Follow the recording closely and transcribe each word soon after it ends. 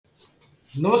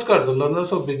Namaskar, the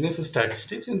learners of business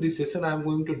statistics. In this session, I am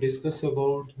going to discuss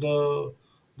about the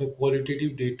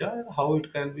qualitative data and how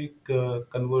it can be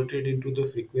converted into the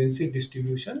frequency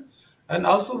distribution, and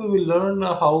also we will learn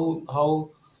how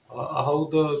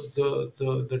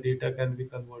the data can be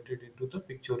converted into the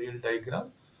pictorial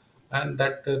diagram, and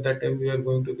that time we are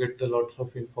going to get the lots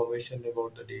of information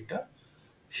about the data.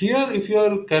 Here, if you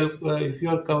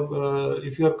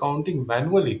are counting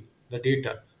manually the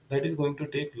data, that is going to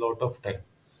take a lot of time.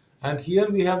 And here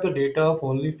we have the data of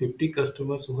only 50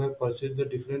 customers who have purchased the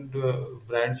different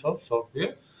brands of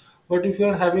software. But if you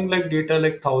are having like data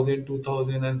like 1,000,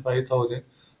 2,000, and 5,000,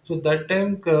 so that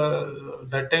time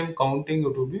counting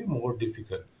it will be more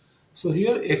difficult. So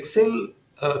here Excel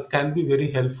can be very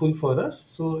helpful for us.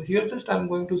 So here just I'm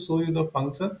going to show you the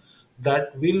function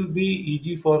that will be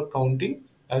easy for counting,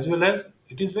 as well as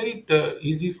it is very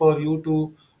easy for you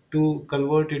to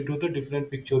convert into the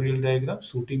different pictorial diagrams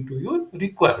suiting to your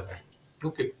requirement.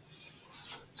 Okay.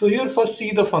 So here first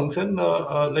see the function,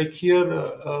 like here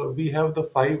we have the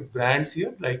five brands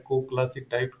here like Coke Classic,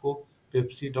 Diet Coke,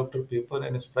 Pepsi, Dr. Pepper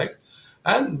and Sprite.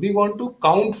 And we want to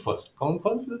count first. Count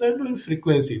first with that will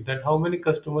frequency, that how many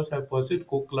customers have purchased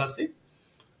Coke Classic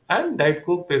and Diet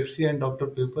Coke, Pepsi and Dr.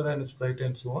 Pepper and Sprite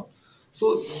and so on.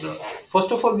 So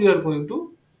first of all we are going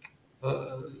to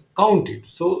uh, count it.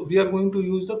 So we are going to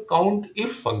use the count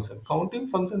if function. Counting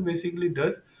function basically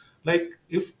does like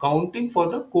if counting for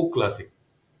the Coke Classic,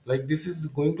 like this is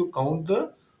going to count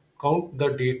the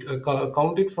data,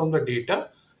 count it from the data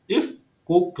if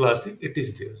Coke Classic it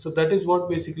is there. So that is what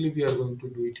basically we are going to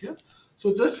do it here.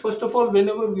 So just first of all,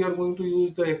 whenever we are going to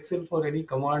use the Excel for any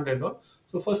command and all,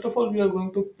 so first of all we are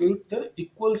going to put the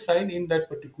equal sign in that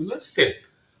particular cell.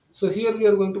 So here we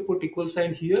are going to put equal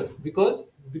sign here because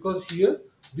here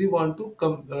we want to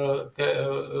count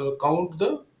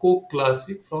the Coke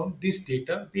Classic from this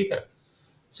data we have.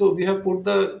 So we have put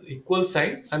the equal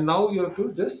sign, and now you have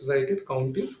to just write it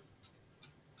count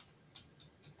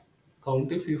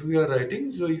if we are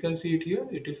writing. So you can see it here,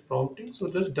 it is prompting. So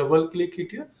just double click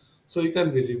it here, so you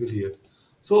can visible here.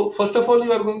 So first of all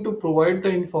you are going to provide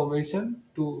the information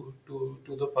to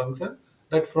the function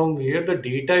that from where the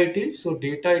data it is. So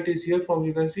data it is here from,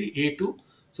 you can see, A2.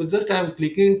 So just I am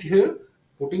clicking it here,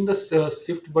 putting the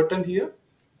shift button here,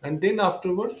 and then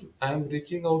afterwards I am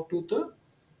reaching out to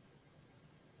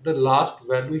the last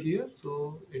value here.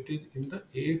 So it is in the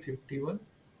A51.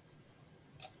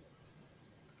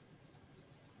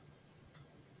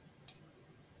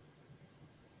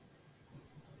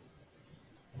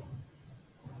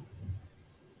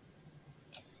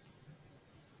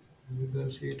 You can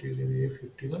see it is in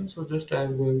A51. So just I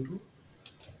am going to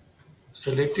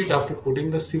select it after putting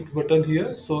the shift button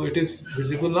here. So it is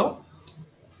visible now.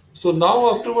 So now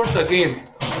afterwards again,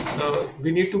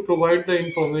 we need to provide the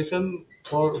information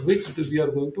for which we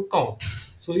are going to count.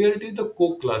 So here it is the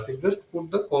Coke Classic. Just put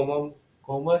the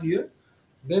comma here.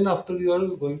 Then after you are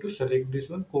going to select this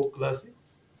one, Coke Classic,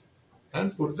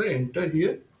 and put the enter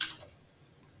here.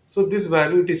 So this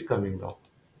value it is coming now.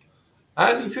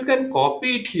 And if you can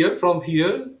copy it here from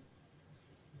here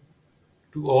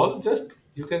to all, just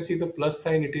you can see the plus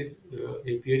sign it is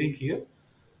appearing here.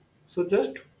 So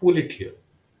just pull it here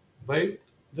by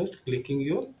just clicking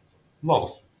your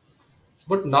mouse.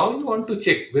 But now you want to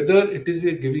check whether it is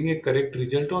giving a correct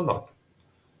result or not.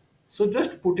 So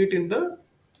just put it in the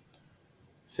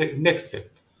next step.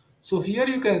 So here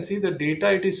you can see the data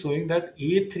it is showing that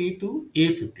A3 to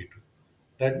A52.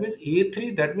 That means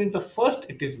A3, that means the first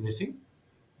it is missing,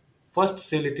 first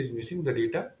cell it is missing the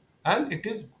data, and it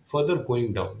is further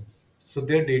going down. So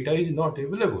their data is not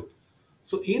available.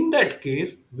 So in that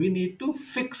case, we need to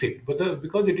fix it,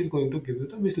 because it is going to give you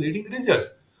the misleading result.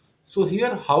 So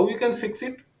here how we can fix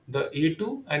it? The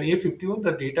A2 and A51,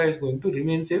 the data is going to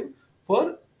remain same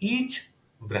for each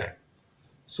brand.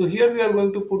 So here we are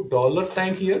going to put dollar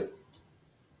sign here.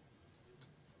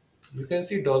 You can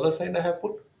see dollar sign I have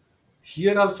put.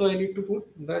 Here also I need to put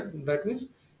that. That means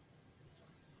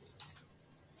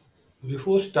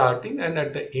before starting and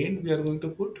at the end we are going to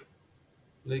put,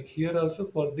 like here also,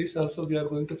 for this also we are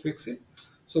going to fix it.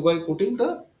 So by putting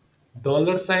the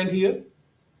dollar sign here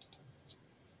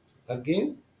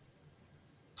again,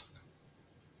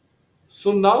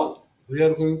 so now we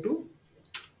are going to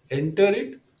enter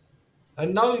it,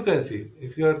 and now you can see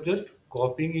if you are just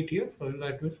copying it here,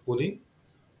 that means pulling.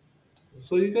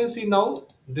 So you can see now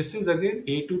this is again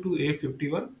A2 to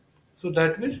A51. So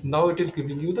that means now it is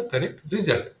giving you the correct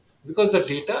result, because the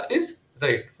data is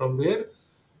right from where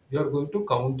you are going to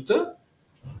count the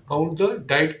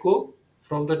Diet Coke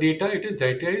from the data. It is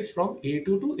data is from A2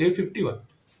 to A51.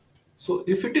 So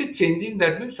if it is changing,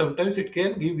 that means sometimes it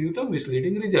can give you the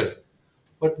misleading result.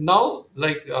 But now,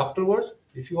 like afterwards,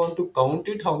 if you want to count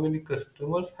it, how many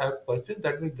customers have purchased,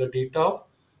 that means the data of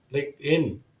like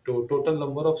n to total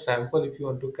number of sample, if you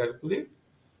want to calculate.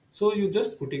 So you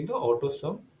just putting the auto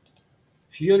sum.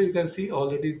 Here you can see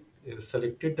already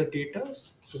selected the data.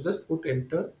 So just put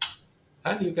enter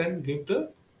and you can give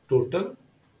the total,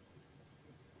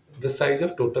 the size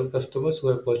of total customers who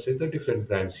have purchased the different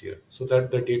brands here, so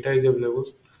that the data is available.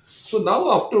 So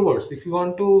now afterwards, if you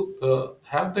want to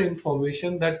have the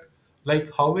information that like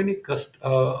how many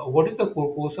what is the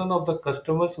proportion of the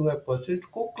customers who have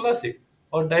purchased Coke Classic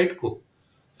or Diet Coke.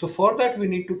 So for that we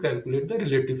need to calculate the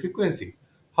relative frequency.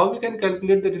 How we can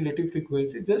calculate the relative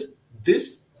frequency? Just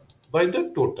this by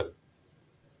the total,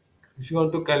 if you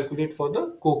want to calculate for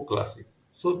the Coke Classic.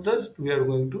 So just we are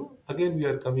going to, again we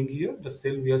are coming here, the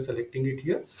cell we are selecting it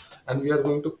here, and we are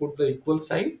going to put the equal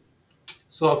sign.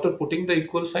 So after putting the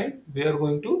equal sign, we are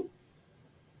going to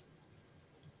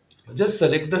just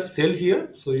select the cell here.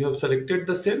 So you have selected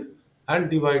the cell and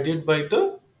divided by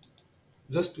the,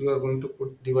 just you are going to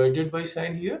put divided by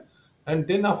sign here, and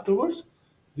then afterwards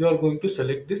you are going to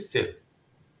select this cell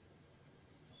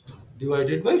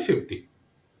divided by 50.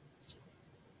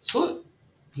 So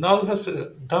now you have,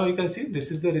 now you can see this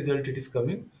is the result it is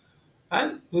coming,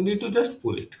 and you need to just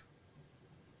pull it.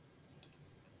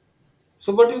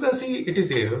 So but you can see it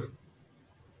is error.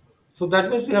 So that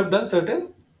means we have done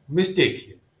certain mistake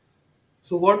here.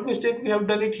 So what mistake we have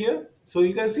done it here? So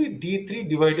you can see D3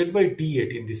 divided by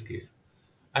D8 in this case.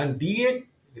 And D8,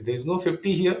 there is no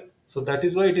 50 here. So that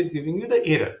is why it is giving you the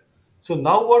error. So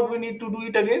now what we need to do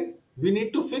it again? We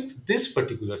need to fix this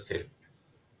particular cell.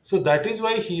 So that is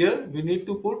why here we need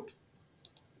to put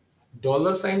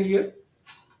dollar sign here.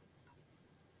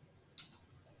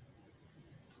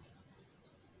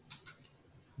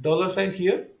 Dollar sign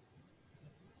here.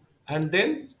 And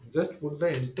then just put the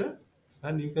enter.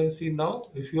 And you can see now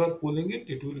if you are pulling it,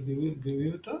 it will give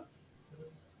you the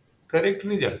correct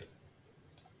result.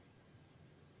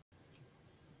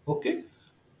 Okay.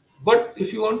 But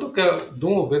if you want to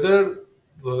know whether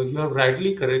you have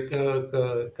rightly correct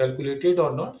calculated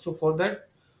or not, so for that,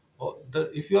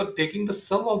 if you are taking the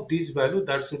sum of these value,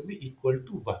 that should be equal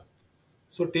to 1.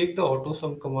 So take the auto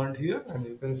sum command here and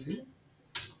you can see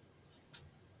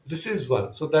this is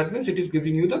 1. So that means it is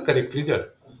giving you the correct result.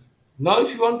 Now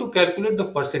if you want to calculate the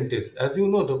percentage, as you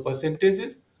know, the percentage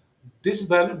is this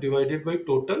value divided by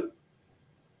total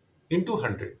into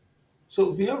 100.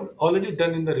 So we have already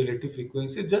done in the relative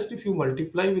frequency. Just if you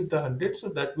multiply with the 100, so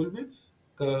that will be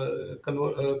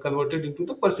converted into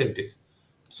the percentage.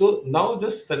 So now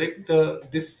just select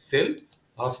this cell.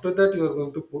 After that, you are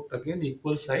going to put again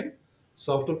equal sign.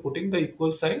 So after putting the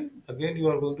equal sign, again you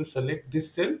are going to select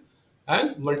this cell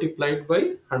and multiply it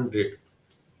by 100.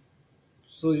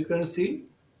 So you can see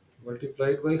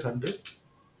multiplied by 100.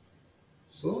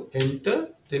 So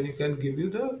enter, then you can give you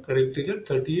the correct result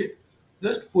 38.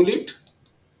 Just pull it.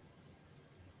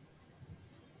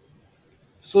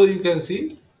 So you can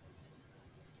see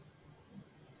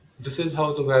this is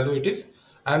how the value it is.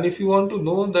 And if you want to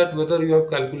know that whether you have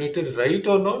calculated right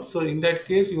or not, so in that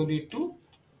case you need to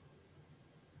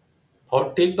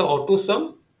or take the auto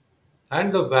sum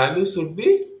and the value should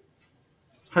be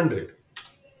 100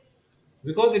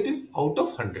 because it is out of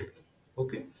 100.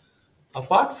 Okay.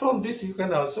 Apart from this, you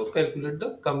can also calculate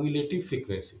the cumulative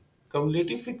frequency.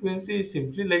 Cumulative frequency is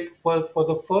simply like for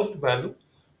the first value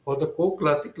for the Coke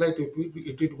Classic, like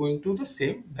it will going to the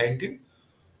same 19.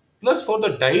 Plus for the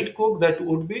Diet Coke, that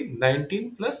would be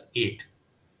 19 plus 8.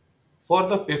 For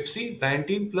the Pepsi,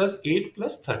 19 plus 8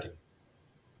 plus 13.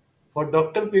 For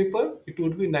Dr. Pepper, it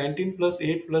would be 19 plus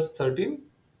 8 plus 13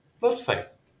 plus 5.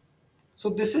 So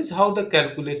this is how the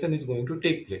calculation is going to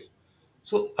take place.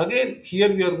 So again,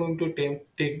 here we are going to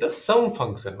take the sum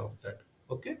function of that.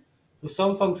 Okay. So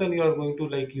sum function you are going to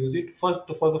like use it first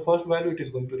for the first value, it is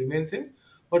going to remain same.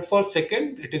 But for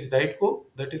second, it is Diet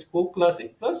Coke, that is Coke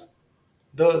Classic plus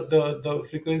the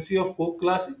frequency of Coke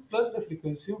Classic plus the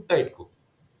frequency of Diet Coke.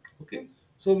 Okay.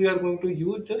 So we are going to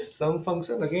use just sum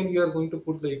function. Again, we are going to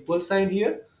put the equal sign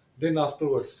here. Then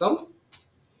afterwards sum.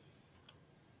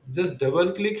 Just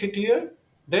double click it here.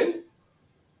 Then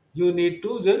you need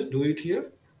to just do it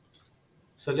here.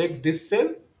 Select this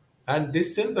cell and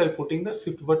this cell by putting the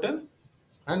shift button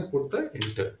and put the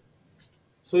enter.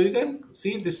 So you can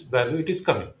see this value, it is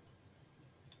coming.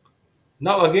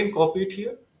 Now again copy it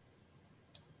here.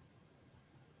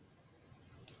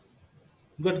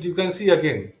 But you can see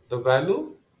again the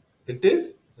value, it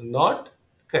is not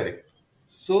correct.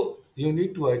 So you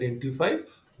need to identify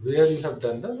where you have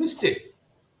done the mistake.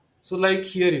 So like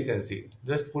here you can see,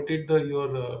 just put it the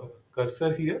your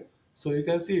cursor here. So you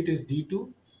can see it is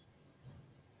D2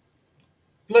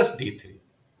 plus D3.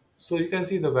 So you can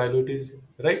see the value it is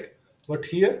right. But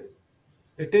here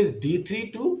it is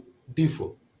D3 to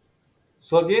D4.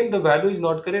 So again the value is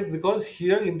not correct because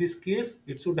here in this case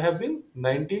it should have been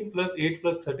 19 plus 8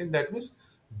 plus 13, that means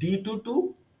D2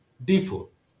 to D4.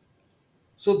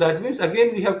 So that means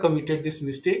again we have committed this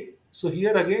mistake. So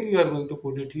here again you are going to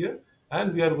put it here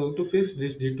and we are going to fix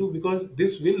this D2 because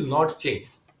this will not change.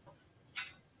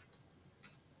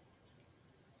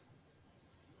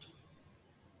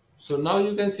 So now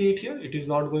you can see it here, it is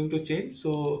not going to change.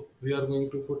 So we are going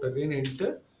to put again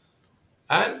enter,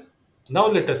 and now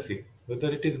let us see whether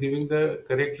it is giving the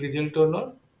correct result or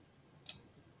not.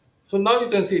 So now you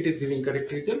can see it is giving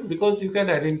correct result because you can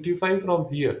identify from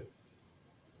here,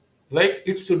 like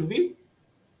it should be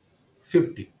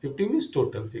 50. 50 means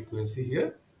total frequency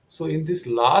here. So in this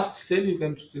last cell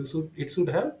it should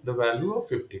have the value of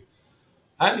 50.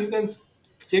 And you can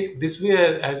check this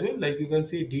way as well, like you can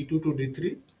see D2 to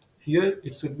D3, here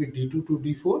it should be D2 to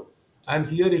D4, and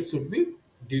here it should be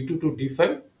D2 to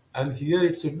D5, and here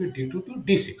it should be D2 to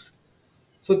D6.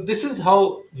 So this is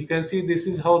how you can see, this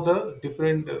is how the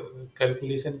different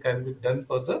calculation can be done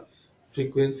for the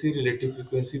frequency, relative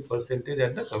frequency, percentage,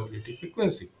 and the cumulative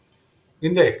frequency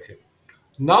in the Excel.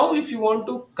 Now if you want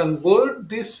to convert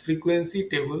this frequency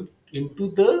table into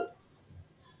the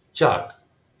chart,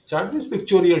 chart means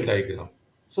pictorial diagram.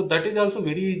 So that is also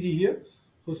very easy here.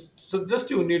 So just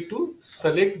you need to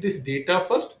select this data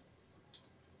first.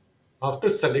 After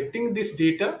selecting this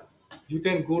data, you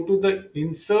can go to the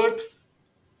insert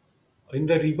in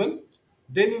the ribbon.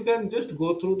 Then you can just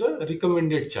go through the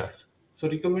recommended charts. So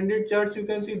recommended charts, you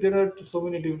can see there are so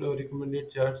many different recommended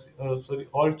charts. Sorry,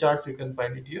 all charts you can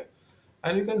find it here,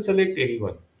 and you can select any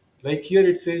one. Like here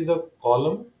it says the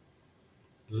column,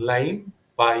 line,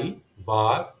 pie,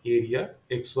 bar, area,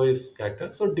 XY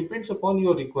scatter. So depends upon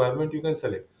your requirement you can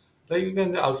select. Like you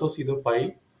can also see the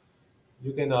pie,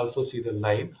 you can also see the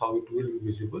line, how it will be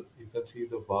visible. You can see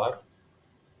the bar.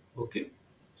 Okay.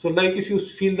 So like if you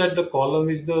feel that the column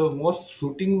is the most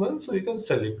suiting one, so you can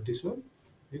select this one.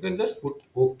 You can just put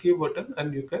OK button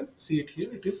and you can see it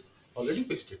here. It is already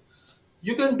pasted.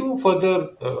 You can do further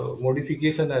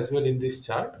modification as well in this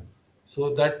chart,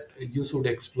 so that you should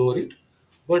explore it.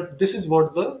 But this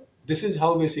is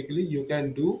how basically you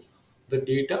can do the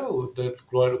data, the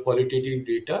qualitative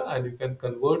data, and you can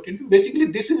convert into, basically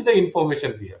this is the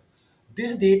information we have.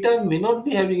 This data may not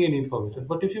be having any information,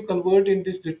 but if you convert in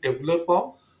this the tabular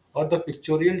form or the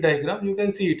pictorial diagram, you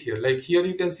can see it here. Like here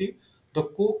you can see the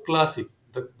Coke Classic,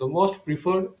 the most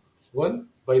preferred one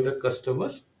by the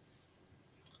customers.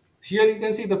 Here you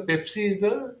can see the Pepsi is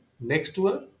the next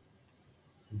one.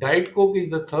 Diet Coke is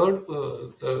the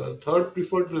third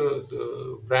preferred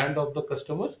the brand of the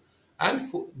customers, and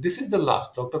this is the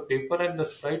last. Dr. Pepper and the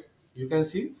Sprite. You can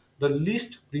see the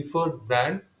least preferred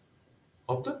brand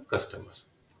of the customers.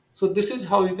 So this is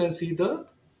how you can see the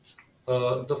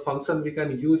function. We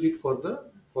can use it for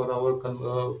the for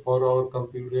our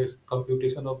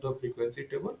computation of the frequency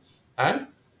table and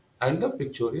the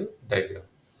pictorial diagram.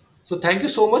 So thank you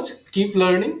so much. Keep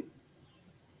learning.